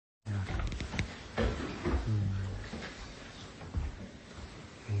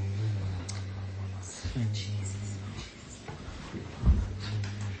In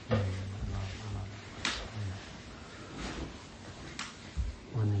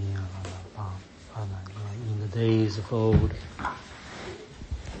the days of old,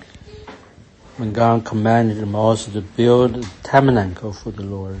 when God commanded Moses to build a tabernacle for the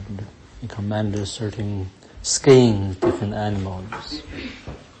Lord, He commanded certain skins, different animals,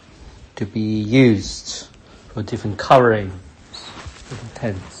 to be used for different coverings for the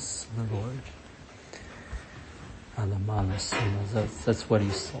tents of the Lord. And the manas, that's what He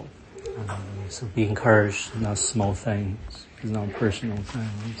saw. So be encouraged, not small things, it's not personal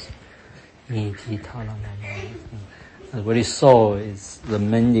things. And what He saw is the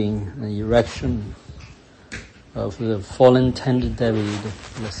mending and erection of the fallen tent of David.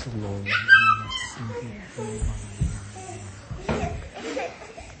 Bless the Lord.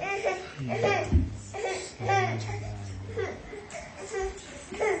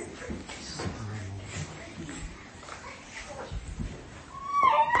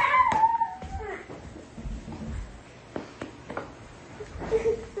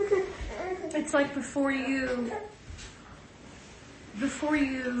 It's like before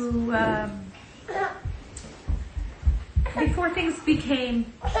things became,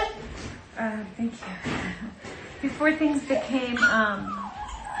 before things became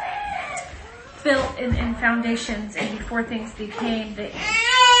built in foundations, and before things became,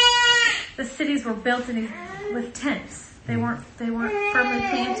 the cities were built with tents. They weren't firmly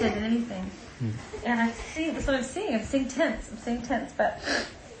planted in anything. And that's what I'm seeing. I'm seeing tents, but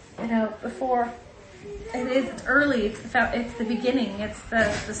before it's early. It's the beginning. It's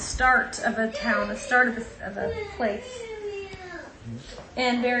the start of a town, the start of a place.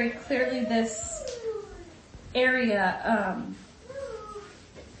 And very clearly, this area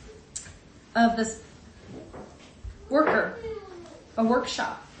of this worker, a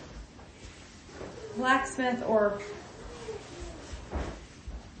workshop, blacksmith or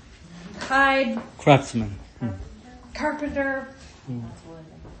hide craftsman, carpenter.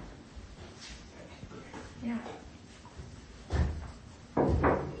 Yeah.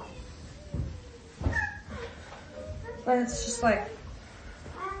 But it's just like,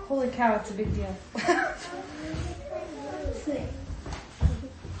 holy cow, it's a big deal.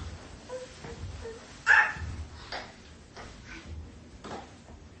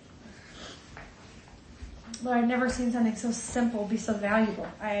 Lord, I've never seen something so simple be so valuable.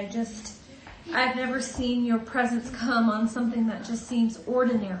 I've never seen your presence come on something that just seems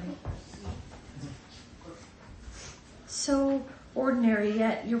ordinary. So ordinary,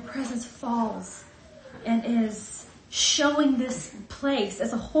 yet your presence falls and is showing this place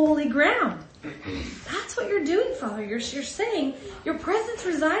as a holy ground. That's what you're doing, Father. You're saying your presence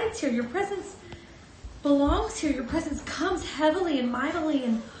resides here. Your presence belongs here. Your presence comes heavily and mightily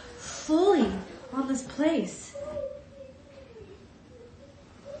and fully on this place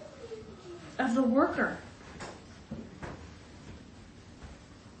of the worker,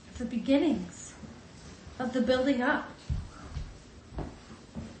 the beginnings of the building up.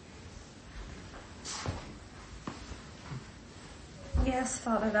 Yes,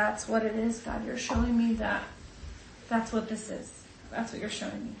 Father, that's what it is, God. You're showing me that's what this is. That's what you're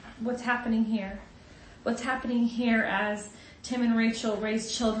showing me. What's happening here? What's happening here as Tim and Rachel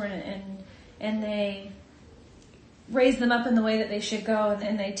raise children and they raise them up in the way that they should go,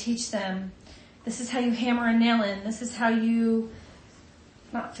 and they teach them, this is how you hammer a nail in. This is how you,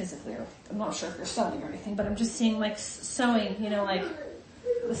 not physically, or I'm not sure if you're sewing or anything, but I'm just seeing like sewing, like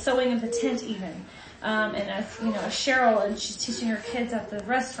the sewing of the tent even. And as, as Cheryl, and she's teaching her kids at the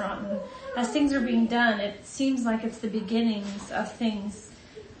restaurant, and as things are being done, it seems like it's the beginnings of things,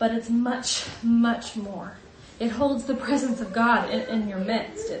 but it's much, much more. It holds the presence of God in your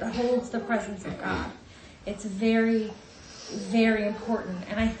midst. It holds the presence of God. It's very, very important.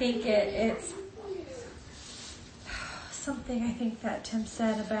 And I think it's something I think that Tim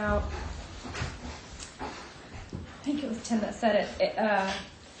said about, I think it was Tim that said it,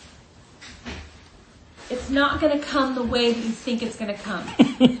 it's not going to come the way that you think it's going to come.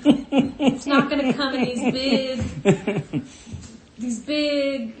 It's not going to come in these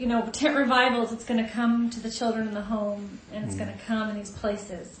big, tent revivals. It's going to come to the children in the home, and it's going to come in these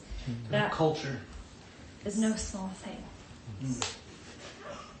places. That culture is no small thing.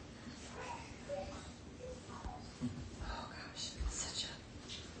 Oh gosh, it's such a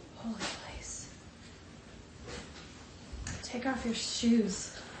holy place. Take off your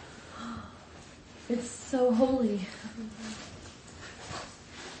shoes. It's so holy.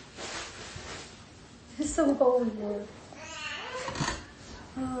 It's so holy, Lord.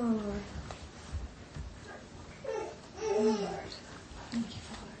 Oh, Lord. Oh, Lord. Thank you,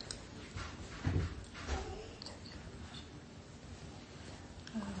 Father.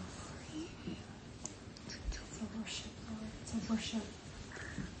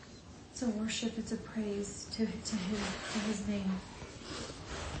 It's a worship, it's a praise to his name.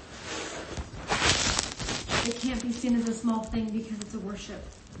 It can't be seen as a small thing because it's a worship.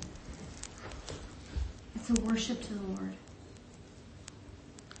 It's a worship to the Lord.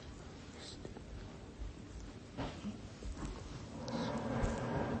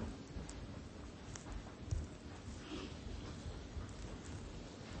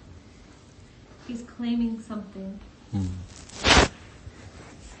 He's claiming something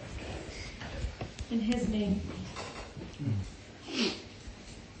in his name.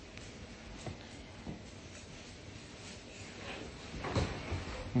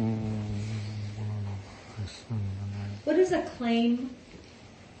 What is a claim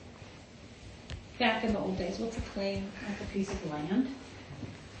back in the old days? What's a claim? Like a piece of land.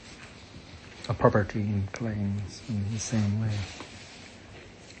 A property claims in the same way.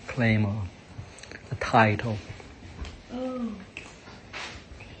 Claim a title. Oh.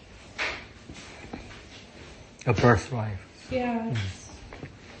 A birthright. Yeah.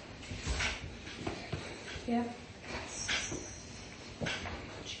 Yeah.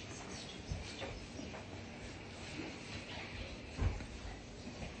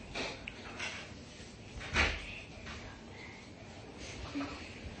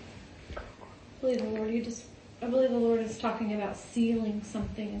 I believe the Lord is talking about sealing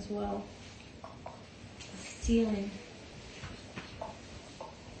something as well. Sealing.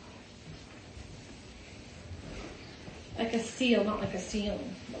 Like a seal, not like a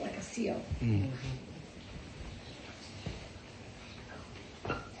ceiling, but like a seal. Mm.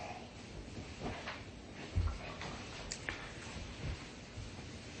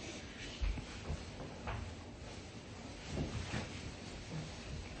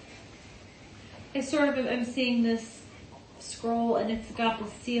 I'm seeing this scroll and it's got the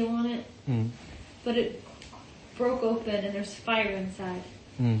seal on it, but it broke open and there's fire inside.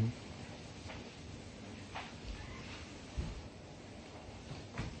 Mm.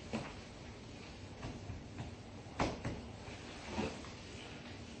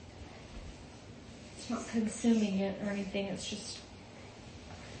 It's not consuming it or anything, it's just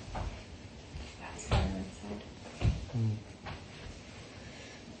that's fire inside. Mm.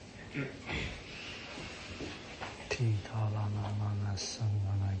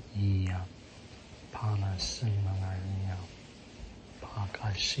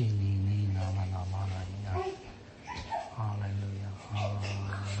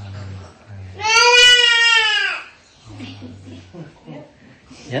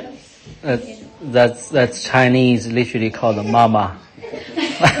 Yeah, that's Chinese, literally called mama.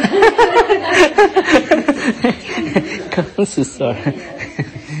 I'm so sorry.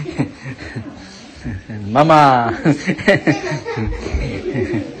 Mama.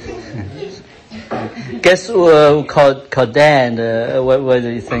 Guess what called Dan? What do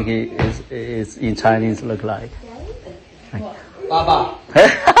you think is in Chinese look like? Baba.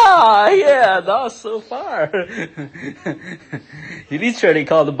 Yeah, not so far. He literally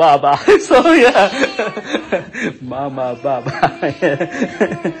called Baba. So yeah, Mama, Baba.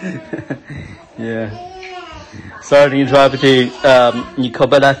 Yeah. Sorry to interrupt you, Nicole,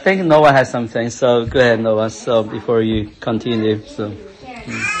 but I think Noah has something. So go ahead, Noah. So before you continue, so.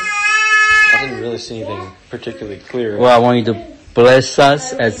 I didn't really see anything particularly clear. Well, I want you to bless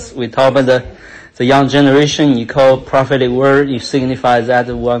us as we talk about the young generation. Nicole, prophetic word, you signify that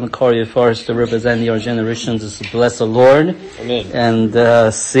the one call you first to represent your generation. Just bless the Lord. Amen.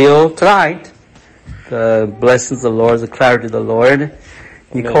 And seal tonight the blessings of the Lord, the clarity of the Lord.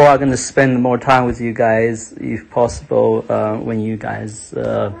 Nicole, I'm going to spend more time with you guys, if possible, when you guys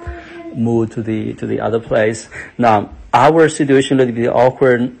move to the other place. Now, our situation a little bit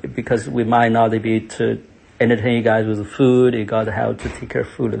awkward because we might not be able to entertain you guys with food. You got to have to take care of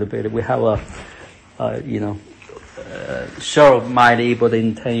food a little bit. We have sure might able to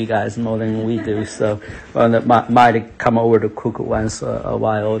entertain you guys more than we do. So, might come over to cook once a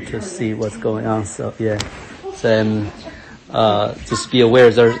while to see what's going on. So, yeah. So, just be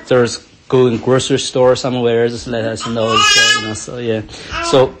aware there's going grocery store somewhere, just let us know. So yeah.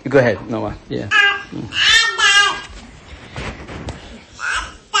 So go ahead, Noah. Yeah.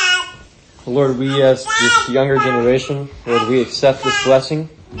 Lord, we as this younger generation, Lord, we accept this blessing.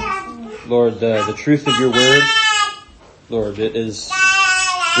 Lord, the truth of your word, Lord, it is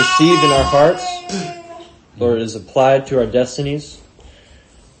received in our hearts. Lord, it is applied to our destinies.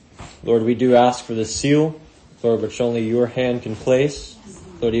 Lord, we do ask for this seal, Lord, which only your hand can place.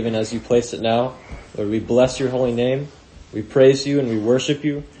 Lord, even as you place it now, Lord, we bless your holy name. We praise you and we worship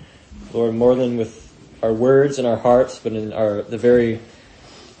you. Lord, more than with our words and our hearts, but in the very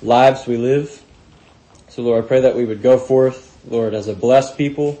lives we live. So, Lord, I pray that we would go forth, Lord, as a blessed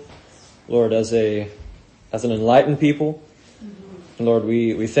people. Lord, as an enlightened people. And Lord,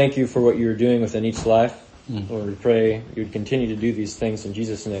 we thank you for what you're doing within each life. Lord, we pray you'd continue to do these things in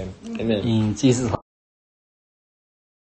Jesus' name. Amen. In Jesus'